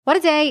What a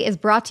Day is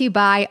brought to you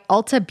by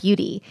Ulta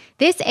Beauty.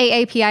 This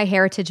AAPI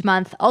Heritage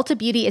Month, Ulta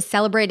Beauty is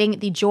celebrating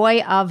the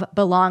joy of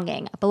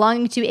belonging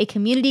to a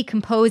community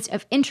composed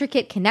of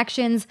intricate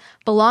connections,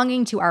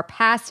 belonging to our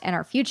past and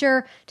our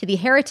future, to the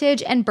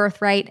heritage and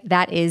birthright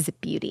that is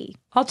beauty.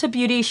 Ulta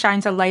Beauty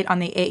shines a light on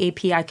the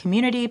AAPI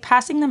community,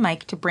 passing the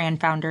mic to brand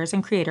founders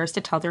and creators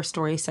to tell their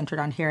stories centered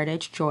on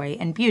heritage, joy,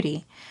 and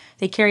beauty.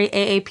 They carry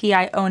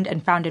AAPI-owned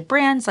and founded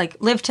brands like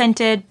Live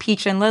Tinted,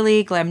 Peach and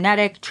Lily,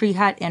 Glamnetic, Tree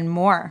Hut, and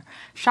more.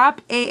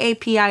 Shop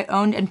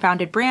AAPI-owned and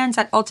founded brands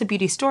at Ulta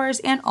Beauty stores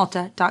and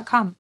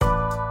Ulta.com.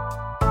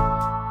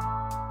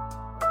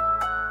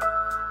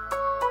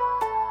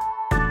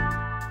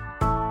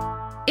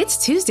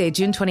 It's Tuesday,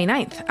 June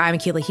 29th. I'm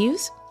Akilah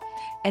Hughes.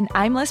 And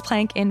I'm Liz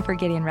Plank in for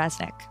Gideon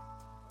Resnick.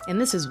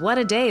 And this is What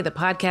a Day, the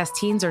podcast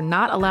teens are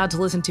not allowed to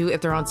listen to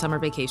if they're on summer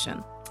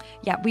vacation.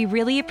 Yeah, we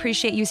really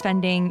appreciate you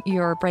spending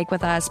your break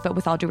with us, but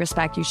with all due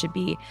respect, you should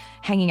be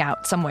hanging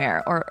out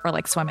somewhere or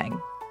like swimming.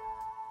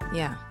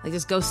 Yeah, like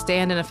just go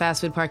stand in a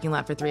fast food parking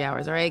lot for 3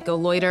 hours, all right? Go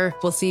loiter.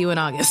 We'll see you in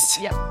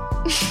August. Yep.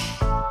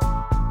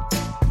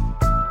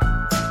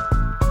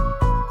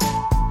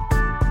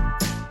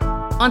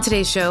 On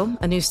today's show,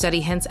 a new study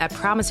hints at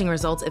promising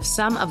results if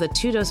some of the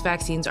two-dose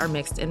vaccines are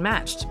mixed and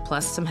matched,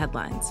 plus some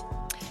headlines.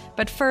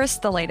 But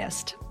first, the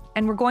latest.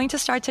 And we're going to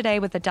start today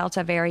with the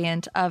Delta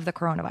variant of the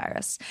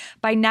coronavirus.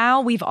 By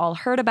now, we've all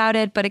heard about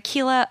it, but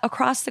Akilah,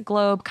 across the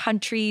globe,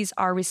 countries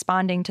are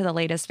responding to the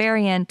latest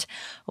variant.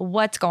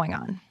 What's going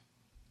on?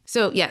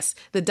 So yes,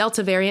 the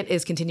Delta variant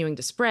is continuing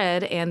to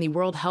spread, and the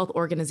World Health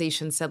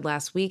Organization said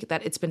last week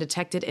that it's been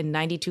detected in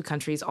 92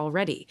 countries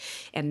already.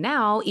 And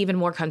now even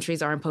more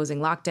countries are imposing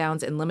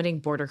lockdowns and limiting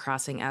border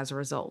crossing as a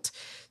result.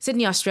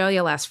 Sydney,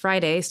 Australia last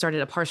Friday started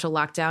a partial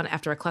lockdown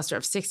after a cluster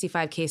of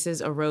 65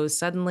 cases arose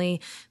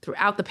suddenly.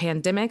 Throughout the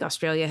pandemic,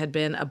 Australia had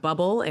been a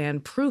bubble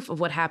and proof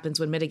of what happens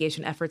when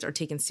mitigation efforts are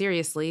taken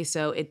seriously,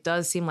 so it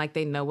does seem like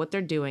they know what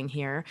they're doing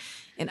here.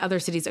 And other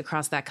cities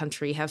across that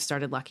country have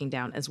started locking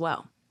down as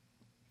well.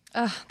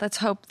 Let's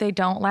hope they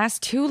don't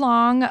last too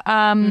long.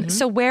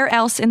 So where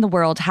else in the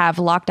world have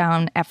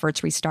lockdown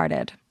efforts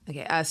restarted?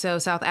 Okay, so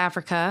South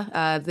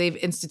Africa, they've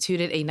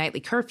instituted a nightly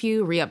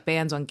curfew, re-upped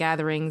bans on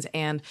gatherings,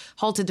 and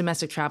halted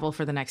domestic travel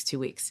for the next 2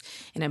 weeks.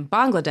 And in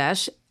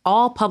Bangladesh,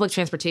 all public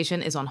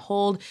transportation is on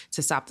hold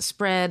to stop the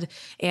spread.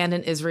 And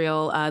in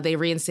Israel, they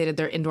reinstated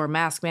their indoor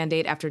mask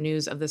mandate after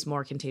news of this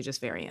more contagious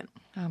variant.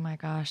 Oh my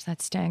gosh,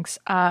 that stinks.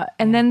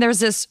 And then there's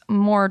this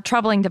more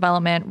troubling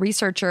development.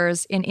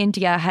 Researchers in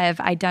India have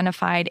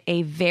identified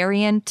a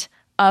variant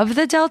of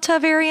the Delta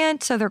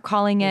variant. So they're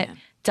calling it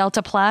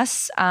Delta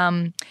Plus.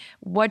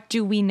 What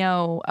do we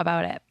know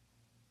about it?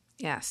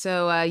 Yeah,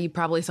 so you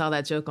probably saw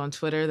that joke on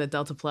Twitter that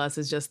Delta Plus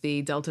is just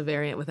the Delta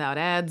variant without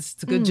ads.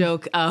 It's a good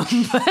joke,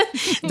 but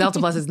Delta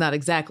Plus is not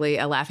exactly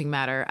a laughing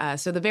matter.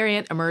 So the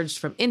variant emerged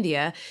from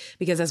India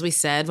because, as we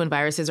said, when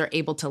viruses are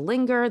able to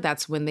linger,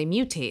 that's when they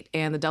mutate,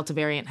 and the Delta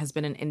variant has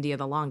been in India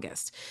the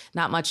longest.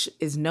 Not much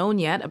is known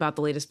yet about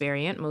the latest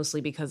variant,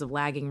 mostly because of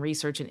lagging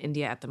research in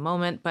India at the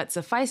moment, but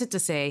suffice it to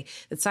say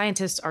that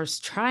scientists are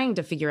trying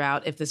to figure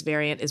out if this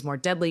variant is more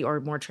deadly or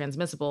more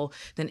transmissible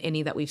than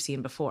any that we've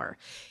seen before.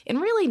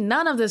 And really,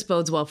 none of this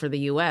bodes well for the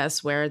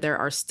U.S., where there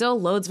are still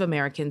loads of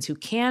Americans who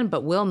can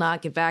but will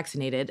not get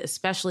vaccinated,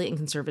 especially in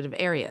conservative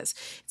areas.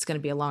 It's going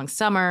to be a long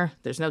summer.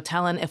 There's no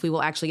telling if we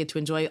will actually get to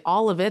enjoy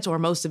all of it or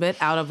most of it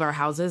out of our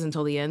houses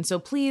until the end. So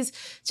please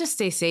just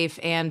stay safe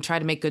and try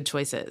to make good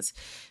choices.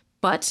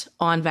 But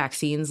on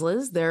vaccines,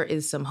 Liz, there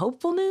is some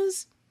hopeful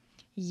news.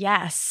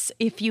 Yes.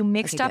 If you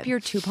mixed up your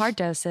two-part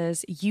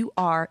doses, you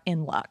are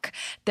in luck.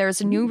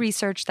 There's new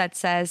research that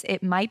says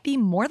it might be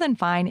more than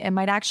fine. It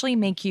might actually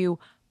make you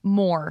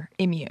more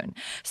immune.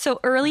 So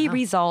early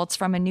results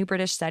from a new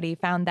British study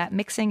found that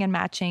mixing and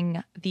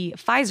matching the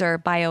Pfizer,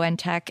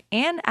 BioNTech,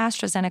 and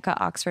AstraZeneca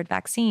Oxford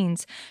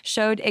vaccines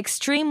showed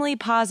extremely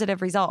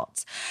positive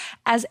results.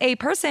 As a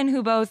person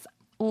who both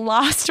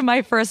lost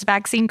my first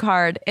vaccine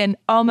card and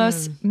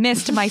almost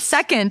missed my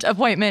second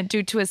appointment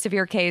due to a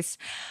severe case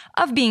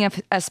of being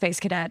a space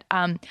cadet,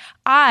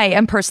 I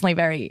am personally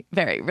very,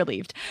 very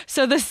relieved.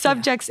 So the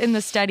subjects in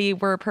the study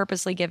were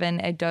purposely given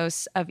a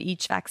dose of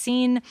each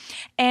vaccine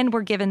and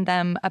were given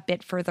them a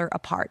bit further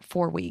apart,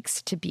 4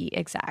 weeks to be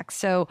exact.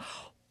 So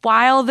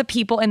while the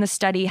people in the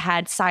study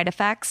had side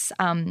effects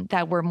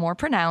that were more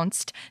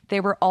pronounced, they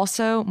were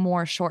also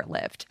more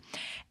short-lived.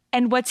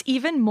 And what's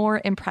even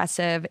more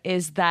impressive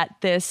is that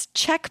this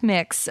check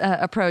mix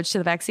approach to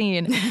the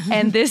vaccine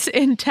and this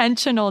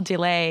intentional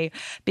delay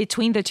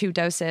between the two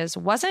doses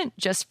wasn't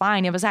just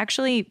fine. It was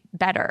actually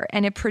better.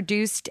 And it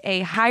produced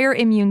a higher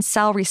immune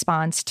cell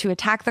response to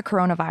attack the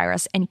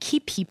coronavirus and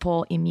keep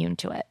people immune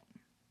to it.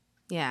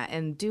 Yeah.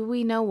 And do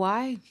we know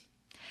why?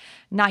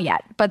 Not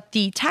yet, but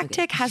the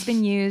tactic has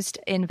been used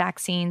in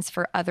vaccines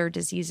for other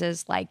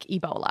diseases like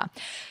Ebola.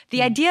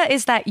 The idea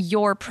is that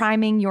you're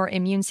priming your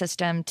immune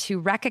system to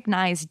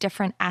recognize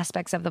different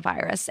aspects of the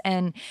virus,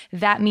 and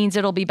that means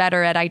it'll be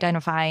better at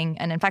identifying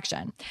an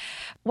infection.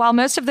 While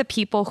most of the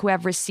people who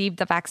have received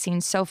the vaccine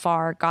so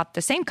far got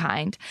the same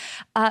kind,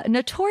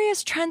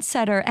 notorious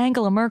trendsetter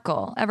Angela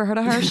Merkel, ever heard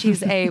of her?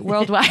 She's a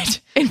worldwide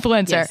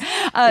influencer.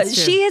 Yes,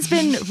 she has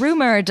been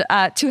rumored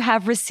to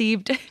have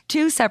received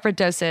 2 separate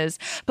doses,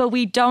 but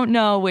we don't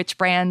know which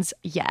brands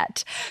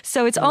yet.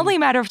 So it's only a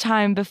matter of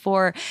time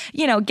before,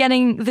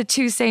 getting the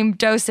 2 same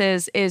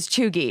doses is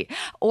chuggy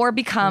or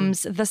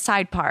becomes the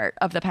side part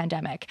of the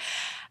pandemic.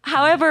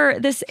 However,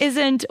 this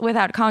isn't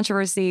without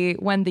controversy.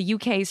 When the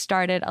UK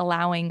started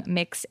allowing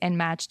mix and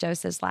match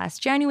doses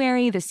last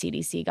January, the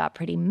CDC got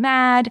pretty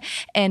mad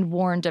and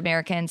warned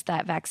Americans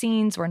that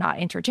vaccines were not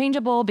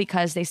interchangeable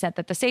because they said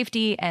that the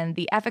safety and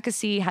the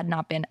efficacy had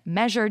not been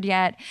measured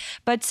yet.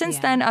 But since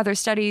then, other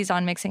studies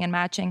on mixing and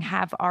matching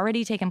have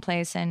already taken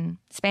place in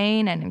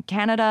Spain and in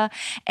Canada.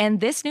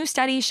 And this new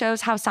study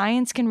shows how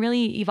science can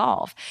really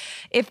evolve.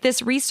 If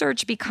this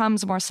research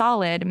becomes more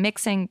solid,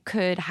 mixing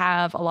could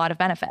have a lot of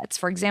benefits.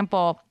 For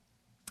example,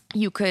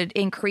 you could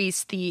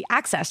increase the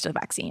access to the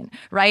vaccine,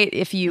 right?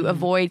 If you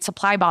avoid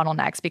supply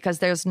bottlenecks because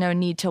there's no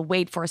need to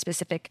wait for a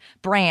specific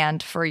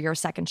brand for your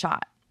second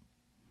shot.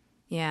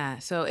 Yeah.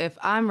 So if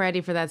I'm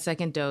ready for that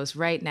second dose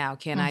right now,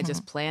 can I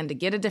just plan to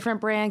get a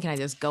different brand? Can I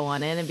just go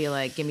on in and be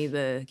like, give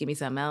me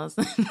something else?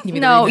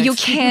 No, you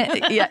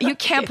can't. You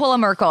can't pull a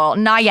Merkel.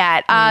 Not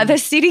yet. The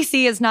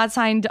CDC is not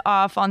signed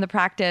off on the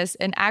practice.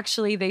 And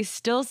actually, they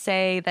still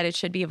say that it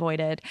should be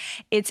avoided.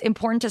 It's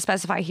important to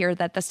specify here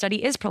that the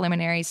study is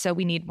preliminary, so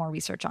we need more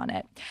research on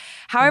it.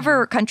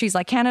 However, countries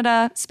like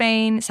Canada,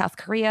 Spain, South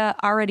Korea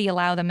already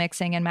allow the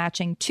mixing and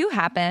matching to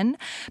happen.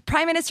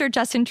 Prime Minister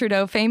Justin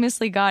Trudeau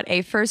famously got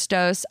a first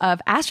dose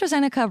of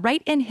AstraZeneca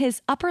right in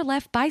his upper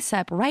left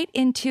bicep, right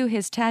into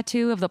his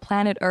tattoo of the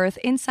planet Earth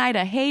inside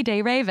a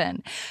Heyday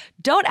Raven.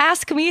 Don't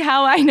ask me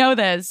how I know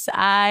this.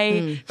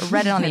 I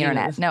read it on the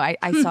internet. No, I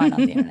saw it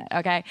on the internet,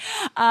 okay?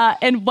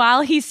 And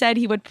while he said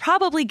he would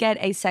probably get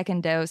a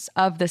second dose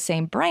of the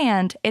same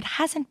brand, it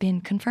hasn't been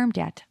confirmed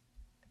yet.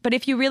 But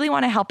if you really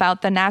want to help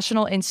out, the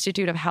National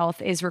Institute of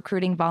Health is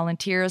recruiting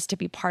volunteers to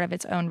be part of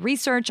its own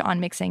research on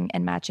mixing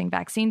and matching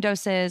vaccine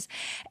doses.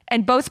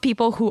 And both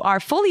people who are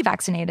fully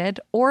vaccinated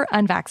or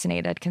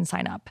unvaccinated can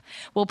sign up.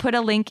 We'll put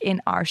a link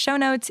in our show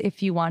notes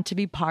if you want to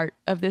be part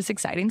of this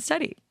exciting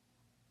study.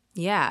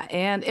 Yeah,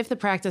 and if the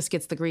practice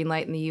gets the green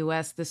light in the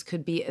U.S., this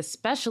could be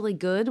especially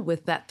good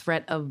with that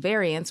threat of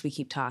variants we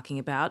keep talking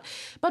about.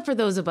 But for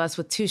those of us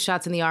with 2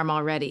 shots in the arm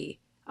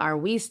already, are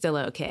we still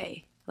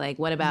okay? Like,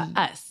 what about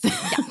us?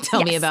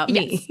 Tell me about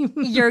me.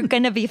 You're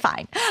going to be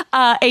fine.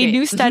 A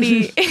new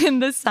study in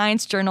the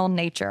science journal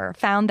Nature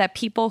found that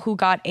people who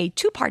got a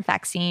 2-part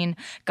vaccine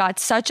got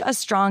such a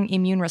strong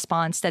immune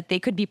response that they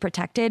could be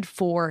protected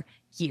for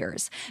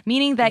years,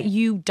 meaning that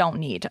you don't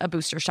need a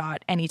booster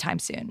shot anytime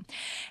soon.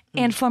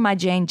 And for my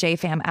J&J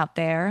fam out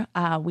there,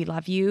 we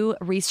love you.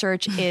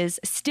 Research is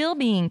still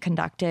being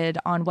conducted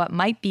on what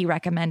might be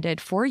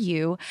recommended for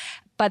you.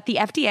 But the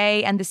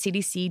FDA and the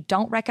CDC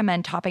don't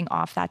recommend topping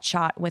off that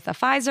shot with a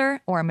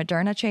Pfizer or a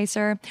Moderna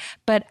chaser.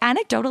 But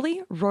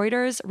anecdotally,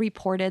 Reuters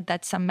reported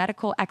that some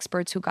medical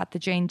experts who got the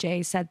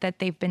J&J said that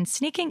they've been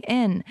sneaking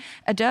in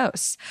a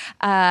dose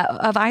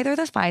of either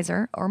the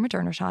Pfizer or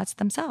Moderna shots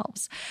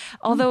themselves.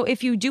 Although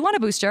if you do want a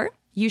booster,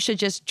 you should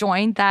just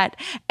join that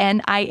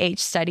NIH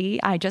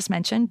study I just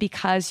mentioned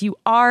because you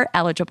are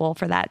eligible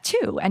for that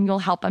too, and you'll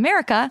help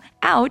America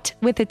out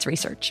with its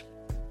research.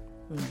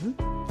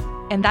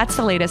 And that's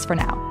the latest for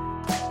now.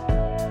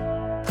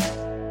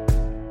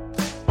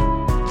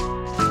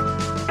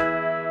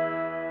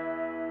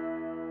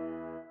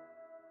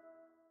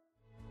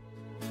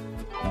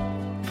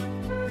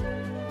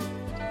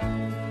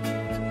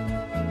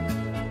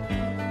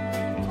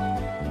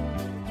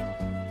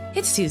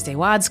 It's Tuesday,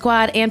 WAD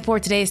Squad, and for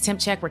today's Temp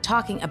Check, we're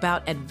talking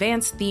about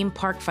advanced theme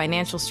park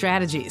financial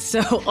strategies.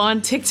 So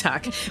on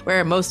TikTok,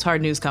 where most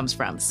hard news comes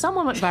from,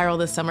 someone went viral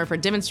this summer for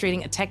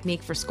demonstrating a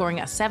technique for scoring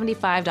a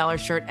 $75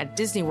 shirt at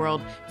Disney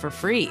World for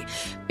free.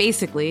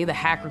 Basically, the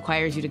hack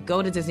requires you to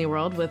go to Disney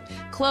World with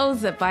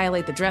clothes that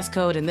violate the dress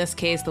code. In this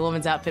case, the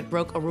woman's outfit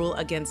broke a rule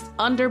against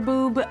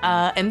underboob.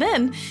 And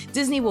then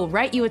Disney will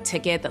write you a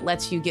ticket that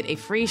lets you get a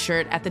free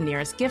shirt at the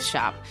nearest gift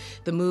shop.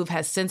 The move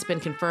has since been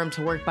confirmed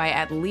to work by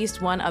at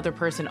least one other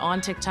person on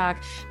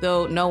TikTok,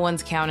 though no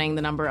one's counting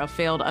the number of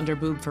failed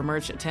underboob for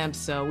merch attempts,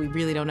 so we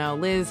really don't know.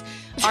 Liz,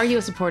 are you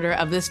a supporter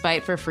of this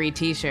fight for free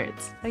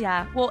t-shirts?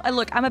 Yeah. Well,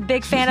 look, I'm a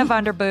big fan of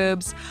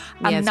underboobs.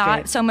 I'm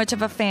not so much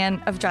of a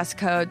fan of dress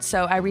code,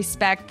 so I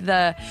respect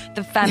the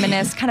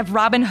feminist kind of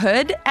Robin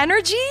Hood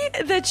energy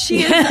that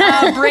she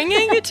is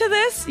bringing to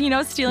this,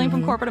 stealing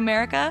from corporate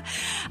America.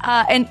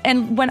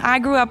 And when I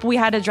grew up, we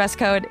had a dress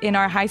code in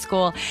our high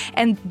school,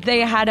 and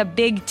they had a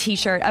big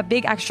t-shirt, a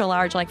big extra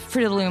large, like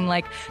Fruit of the Loom,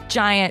 like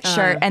giant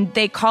shirt, and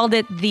they called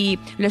it the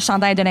Le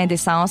Chandail de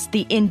l'Indécence,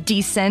 the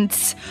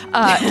indecent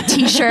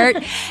t-shirt.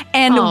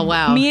 And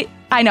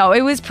I know,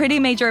 it was pretty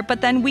major,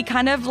 but then we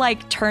kind of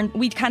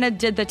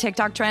did the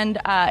TikTok trend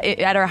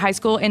at our high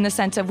school in the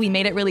sense of we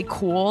made it really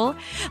cool.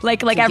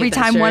 Like every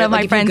time one of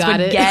my friends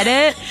would get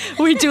it,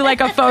 we'd do like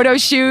a photo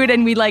shoot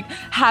and we'd like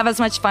have as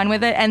much fun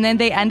with it. And then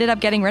they ended up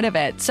getting rid of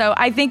it. So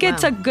I think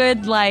it's a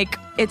good,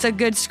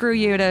 screw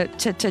you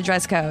to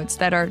dress codes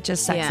that are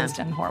just sexist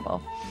and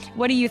horrible.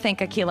 What do you think,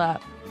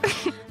 Akilah?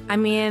 I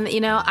mean,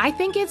 I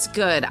think it's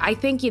good. I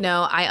think,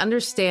 I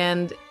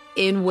understand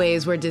in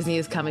ways where Disney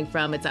is coming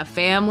from. It's a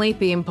family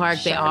theme park.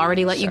 They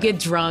already let you get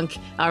drunk.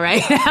 All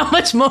right. How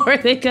much more are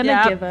they going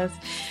to give us?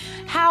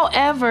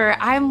 However,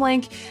 I'm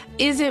like,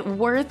 is it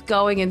worth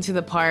going into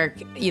the park,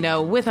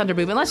 with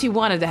underboob, unless you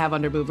wanted to have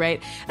underboob,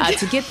 right?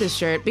 To get this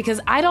shirt,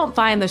 because I don't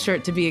find the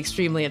shirt to be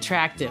extremely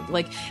attractive.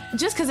 Like,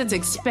 just because it's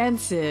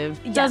expensive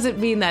doesn't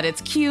mean that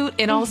it's cute.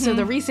 And also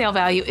the resale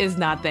value is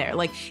not there.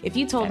 Like, if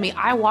you told me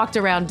I walked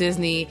around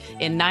Disney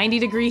in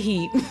 90-degree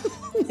heat,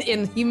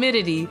 in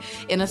humidity,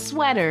 in a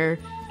sweater,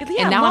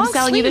 and now I'm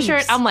selling you the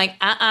shirt, I'm like,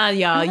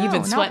 y'all, you've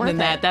been sweating in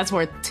that. That's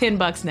worth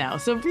 $10 now.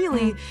 So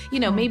really,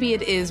 maybe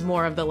it is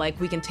more of the,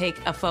 we can take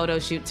a photo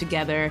shoot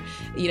together.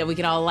 We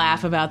can all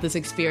laugh about this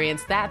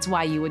experience. That's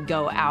why you would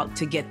go out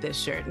to get this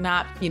shirt.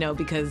 Not,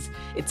 because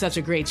it's such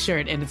a great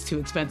shirt and it's too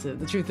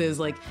expensive. The truth is,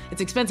 it's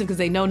expensive because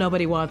they know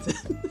nobody wants it.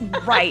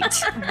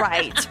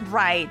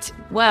 Right.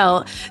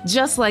 Well,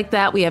 just like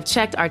that, we have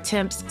checked our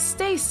temps.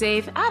 Stay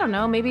safe. I don't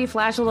know, maybe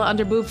flash a little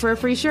underboob for a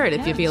free shirt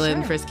if you're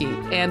feeling frisky.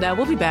 And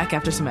we'll be back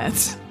after some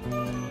ads.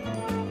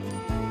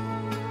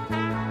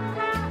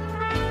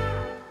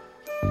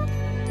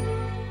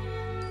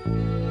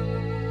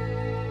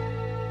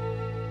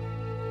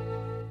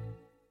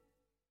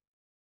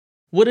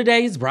 What A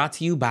Day is brought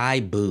to you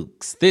by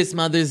Books. This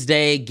Mother's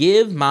Day,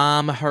 give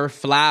mom her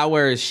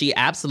flowers. She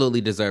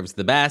absolutely deserves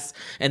the best,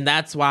 and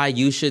that's why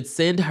you should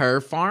send her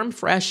farm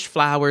fresh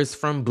flowers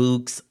from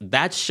Books.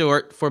 That's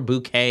short for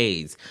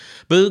bouquets.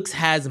 Books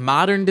has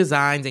modern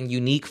designs and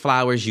unique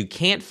flowers you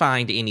can't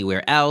find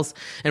anywhere else,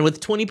 and with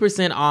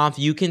 20% off,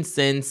 you can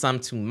send some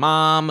to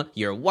mom,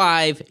 your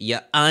wife,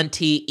 your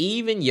auntie,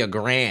 even your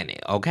granny,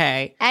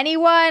 okay?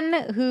 Anyone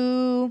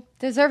who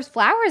deserves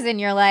flowers in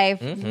your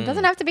life. It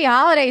doesn't have to be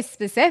holiday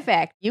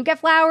specific. You get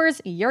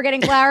flowers, you're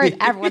getting flowers,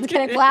 everyone's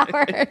getting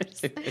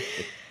flowers.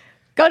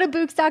 Go to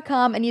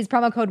Books.com and use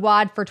promo code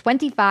WAD for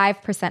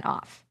 25%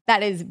 off.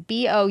 That is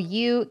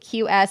BOUQS.com,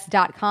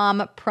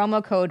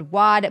 promo code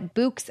WAD,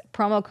 Books,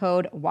 promo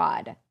code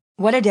WAD.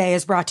 What A Day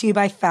is brought to you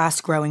by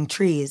Fast Growing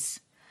Trees.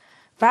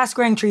 Fast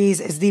Growing Trees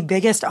is the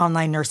biggest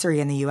online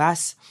nursery in the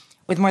U.S.,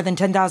 with more than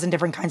 10,000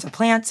 different kinds of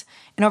plants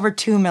and over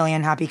 2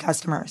 million happy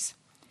customers.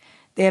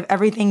 They have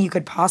everything you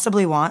could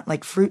possibly want,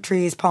 like fruit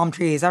trees, palm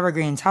trees,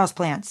 evergreens,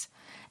 houseplants,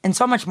 and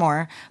so much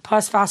more.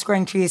 Plus, Fast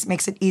Growing Trees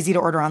makes it easy to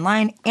order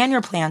online, and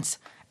your plants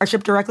are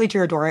shipped directly to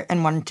your door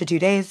in 1 to 2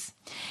 days.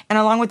 And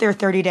along with their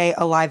 30-day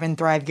Alive and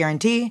Thrive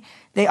guarantee,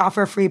 they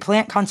offer free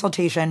plant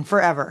consultation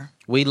forever.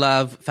 We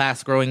love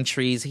Fast Growing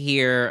Trees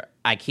here.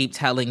 I keep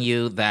telling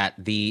you that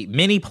the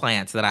mini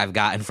plants that I've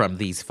gotten from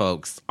these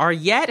folks are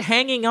yet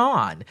hanging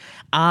on.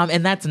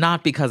 And that's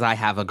not because I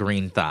have a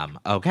green thumb,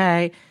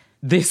 okay?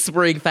 This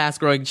spring, Fast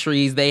Growing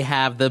Trees, they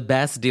have the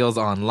best deals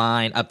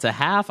online, up to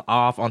half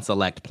off on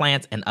select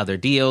plants and other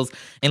deals.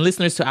 And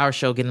listeners to our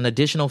show get an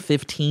additional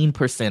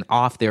 15%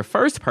 off their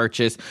first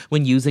purchase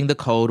when using the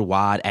code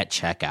WAD at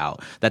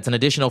checkout. That's an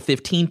additional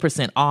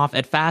 15% off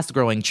at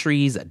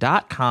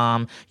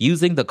fastgrowingtrees.com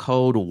using the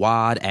code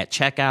WAD at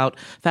checkout.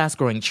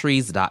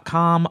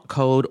 Fastgrowingtrees.com,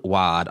 code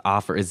WAD.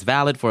 Offer is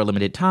valid for a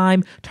limited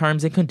time.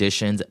 Terms and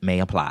conditions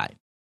may apply.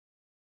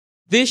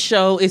 This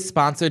show is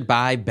sponsored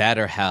by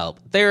BetterHelp.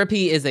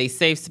 Therapy is a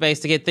safe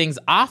space to get things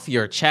off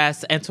your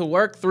chest and to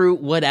work through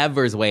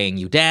whatever's weighing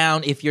you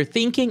down. If you're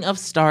thinking of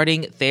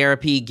starting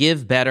therapy,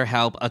 give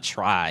BetterHelp a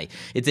try.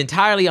 It's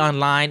entirely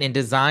online and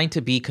designed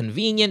to be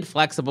convenient,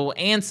 flexible,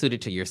 and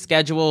suited to your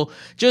schedule.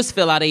 Just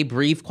fill out a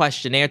brief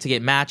questionnaire to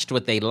get matched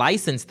with a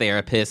licensed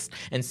therapist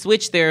and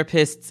switch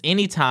therapists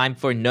anytime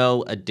for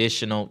no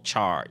additional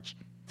charge.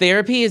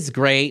 Therapy is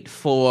great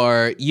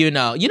for, you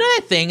know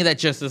that thing that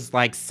just is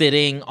like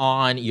sitting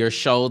on your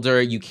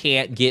shoulder, you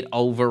can't get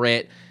over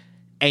it,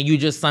 and you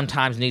just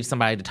sometimes need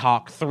somebody to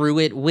talk through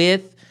it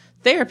with?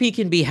 Therapy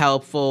can be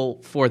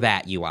helpful for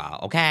that, you all,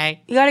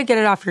 okay? You got to get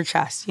it off your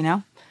chest,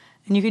 And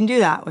you can do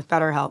that with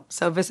BetterHelp.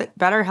 So visit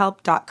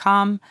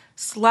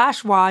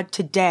BetterHelp.com/WAD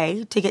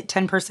today to get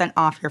 10%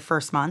 off your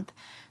first month.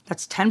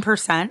 That's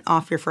 10%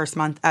 off your first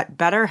month at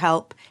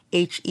BetterHelp,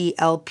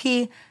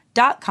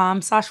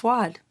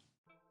 HELP.com/WAD.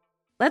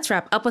 Let's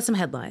wrap up with some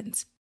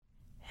headlines.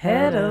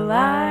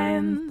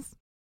 Headlines.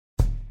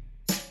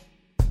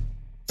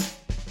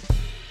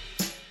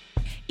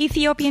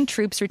 Ethiopian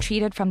troops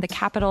retreated from the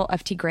capital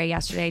of Tigray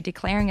yesterday,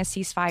 declaring a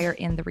ceasefire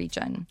in the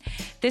region.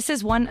 This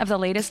is one of the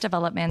latest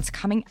developments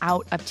coming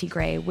out of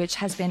Tigray, which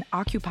has been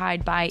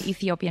occupied by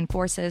Ethiopian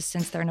forces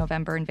since their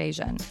November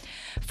invasion.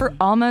 For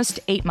almost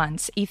 8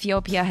 months,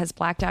 Ethiopia has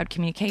blacked out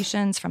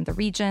communications from the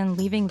region,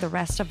 leaving the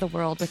rest of the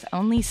world with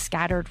only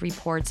scattered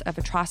reports of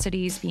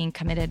atrocities being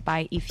committed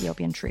by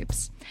Ethiopian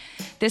troops.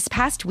 This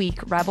past week,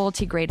 rebel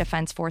Tigray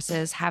Defense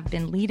Forces have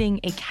been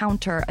leading a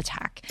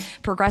counterattack,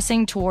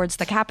 progressing towards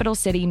the capital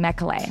city,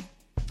 Mekelle.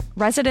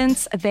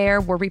 Residents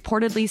there were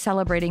reportedly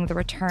celebrating the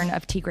return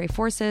of Tigray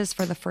forces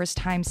for the first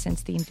time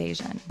since the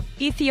invasion.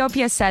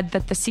 Ethiopia said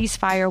that the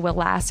ceasefire will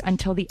last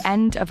until the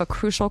end of a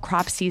crucial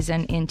crop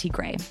season in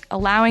Tigray,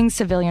 allowing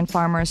civilian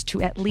farmers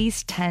to at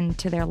least tend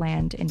to their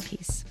land in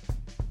peace.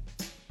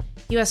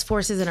 U.S.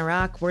 forces in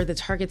Iraq were the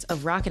targets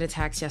of rocket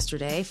attacks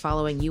yesterday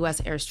following U.S.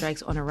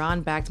 airstrikes on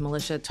Iran-backed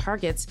militia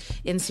targets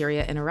in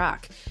Syria and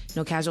Iraq.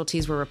 No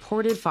casualties were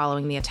reported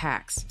following the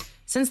attacks.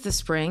 Since the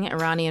spring,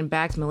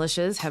 Iranian-backed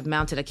militias have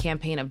mounted a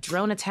campaign of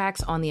drone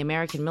attacks on the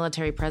American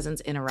military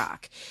presence in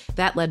Iraq.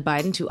 That led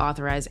Biden to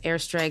authorize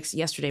airstrikes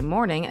yesterday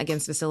morning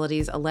against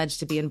facilities alleged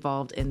to be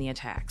involved in the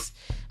attacks.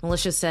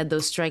 Militias said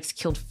those strikes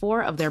killed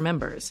 4 of their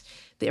members.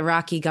 The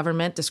Iraqi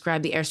government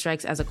described the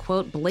airstrikes as a,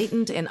 quote,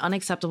 blatant and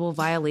unacceptable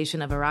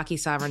violation of Iraqi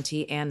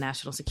sovereignty and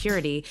national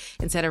security,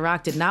 and said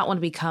Iraq did not want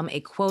to become a,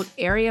 quote,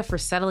 area for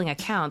settling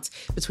accounts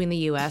between the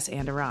U.S.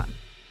 and Iran.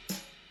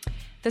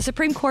 The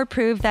Supreme Court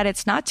proved that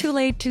it's not too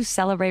late to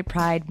celebrate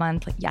Pride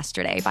Month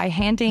yesterday by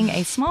handing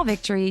a small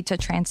victory to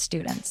trans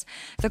students.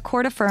 The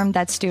court affirmed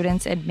that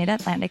students in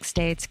Mid-Atlantic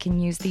states can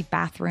use the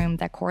bathroom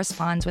that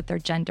corresponds with their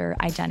gender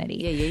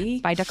identity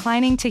by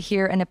declining to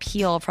hear an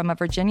appeal from a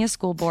Virginia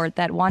school board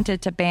that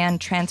wanted to ban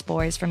trans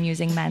boys from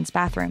using men's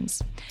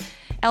bathrooms.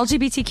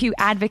 LGBTQ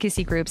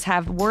advocacy groups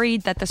have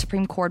worried that the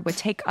Supreme Court would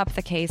take up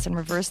the case and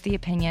reverse the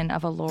opinion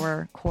of a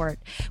lower court,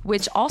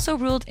 which also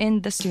ruled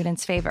in the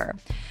students' favor.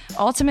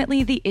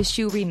 Ultimately, the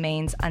issue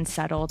remains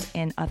unsettled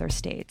in other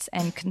states,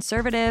 and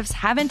conservatives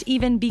haven't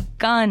even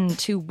begun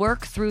to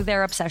work through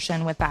their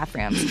obsession with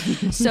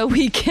bathrooms. So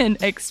we can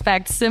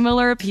expect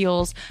similar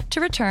appeals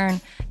to return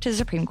to the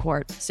Supreme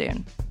Court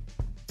soon.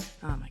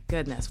 Oh, my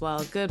goodness.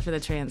 Well, good for the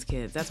trans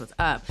kids. That's what's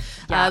up.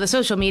 Yeah. The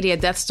social media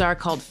Death Star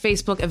called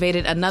Facebook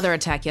evaded another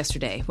attack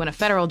yesterday when a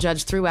federal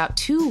judge threw out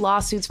 2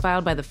 lawsuits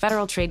filed by the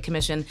Federal Trade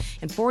Commission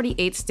and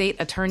 48 state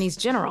attorneys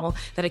general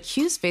that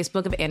accused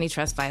Facebook of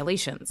antitrust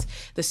violations.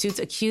 The suits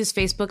accused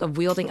Facebook of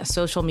wielding a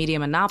social media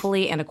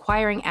monopoly and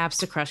acquiring apps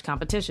to crush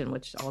competition,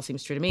 which all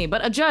seems true to me.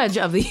 But a judge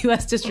of the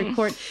U.S. District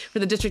Court for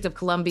the District of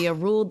Columbia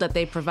ruled that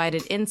they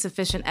provided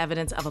insufficient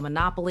evidence of a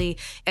monopoly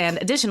and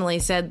additionally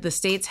said the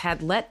states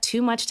had let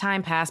too much time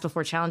passed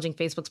before challenging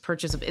Facebook's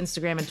purchase of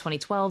Instagram in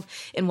 2012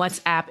 and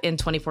WhatsApp in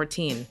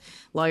 2014.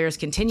 Lawyers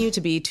continue to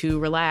be too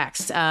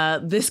relaxed.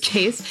 This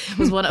case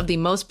was one of the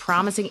most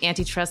promising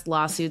antitrust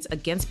lawsuits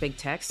against big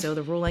tech, so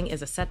the ruling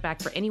is a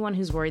setback for anyone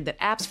who's worried that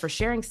apps for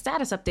sharing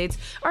status updates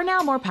are now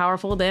more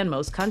powerful than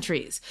most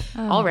countries.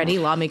 Already,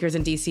 lawmakers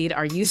in D.C.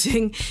 are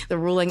using the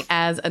ruling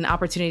as an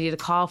opportunity to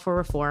call for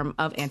reform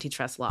of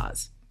antitrust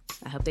laws.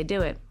 I hope they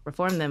do it.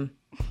 Reform them.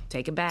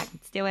 Take it back.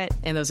 Let's do it.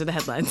 And those are the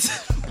headlines.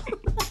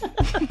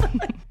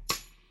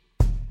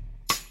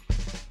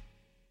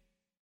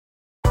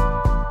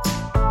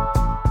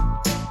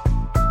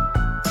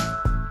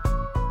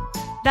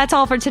 That's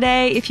all for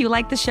today. If you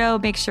like the show,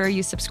 make sure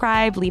you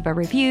subscribe, leave a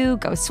review,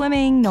 go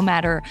swimming. No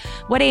matter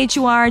what age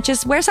you are,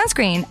 just wear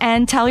sunscreen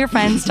and tell your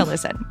friends to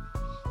listen.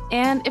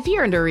 And if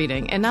you're into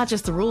reading and not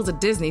just the rules of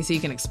Disney so you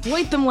can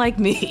exploit them like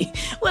me,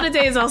 What a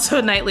Day is also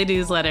a nightly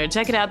newsletter.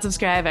 Check it out,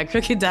 subscribe at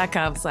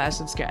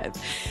crooked.com/subscribe.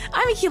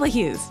 I'm Akilah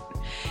Hughes.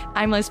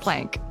 I'm Liz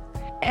Plank.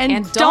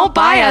 And don't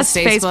buy us,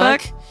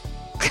 Facebook.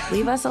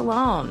 Leave us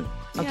alone,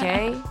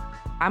 okay? Yeah.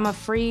 I'm a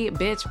free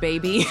bitch,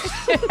 baby.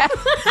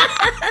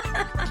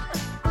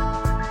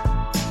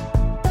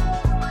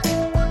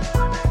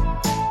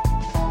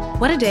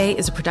 What a Day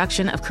is a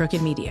production of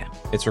Crooked Media.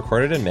 It's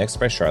recorded and mixed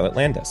by Charlotte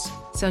Landis.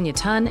 Sonia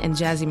Tunn and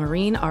Jazzy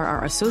Marine are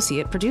our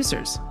associate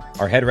producers.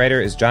 Our head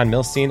writer is John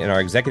Milstein, and our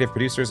executive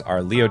producers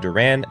are Leo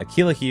Duran,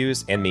 Akilah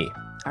Hughes, and me.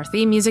 Our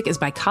theme music is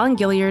by Colin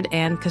Gilliard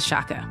and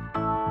Kashaka.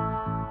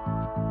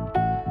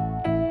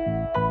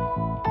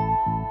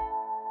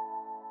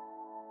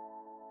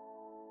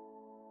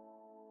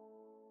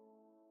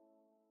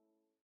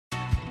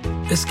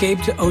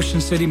 Escape to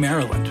Ocean City,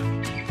 Maryland,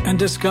 and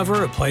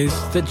discover a place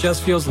that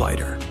just feels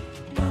lighter,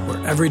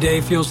 where every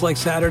day feels like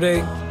Saturday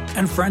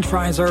and French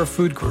fries are a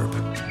food group,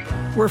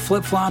 where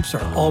flip-flops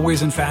are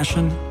always in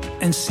fashion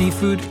and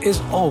seafood is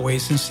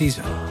always in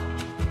season,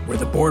 where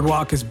the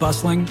boardwalk is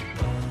bustling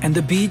and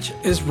the beach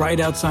is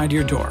right outside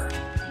your door,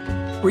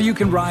 where you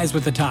can rise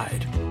with the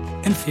tide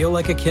and feel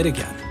like a kid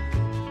again.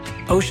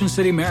 Ocean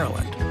City,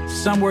 Maryland,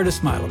 somewhere to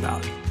smile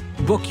about.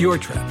 Book your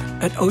trip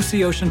at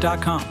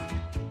OCOcean.com.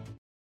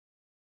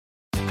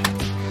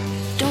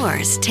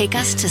 Doors take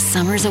us to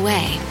summers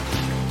away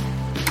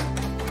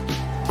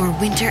or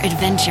winter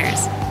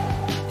adventures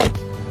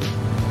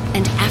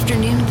and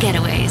afternoon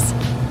getaways.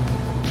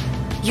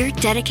 Your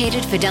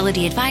dedicated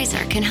Fidelity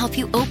advisor can help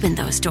you open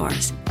those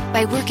doors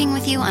by working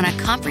with you on a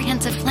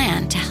comprehensive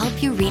plan to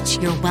help you reach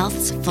your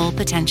wealth's full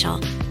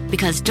potential.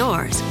 Because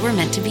doors were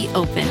meant to be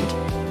opened.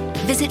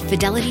 Visit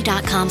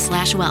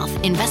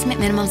fidelity.com/wealth. Investment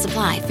minimum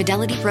supply.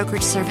 Fidelity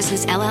Brokerage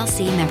Services,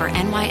 LLC, member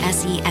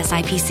NYSE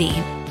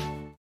SIPC.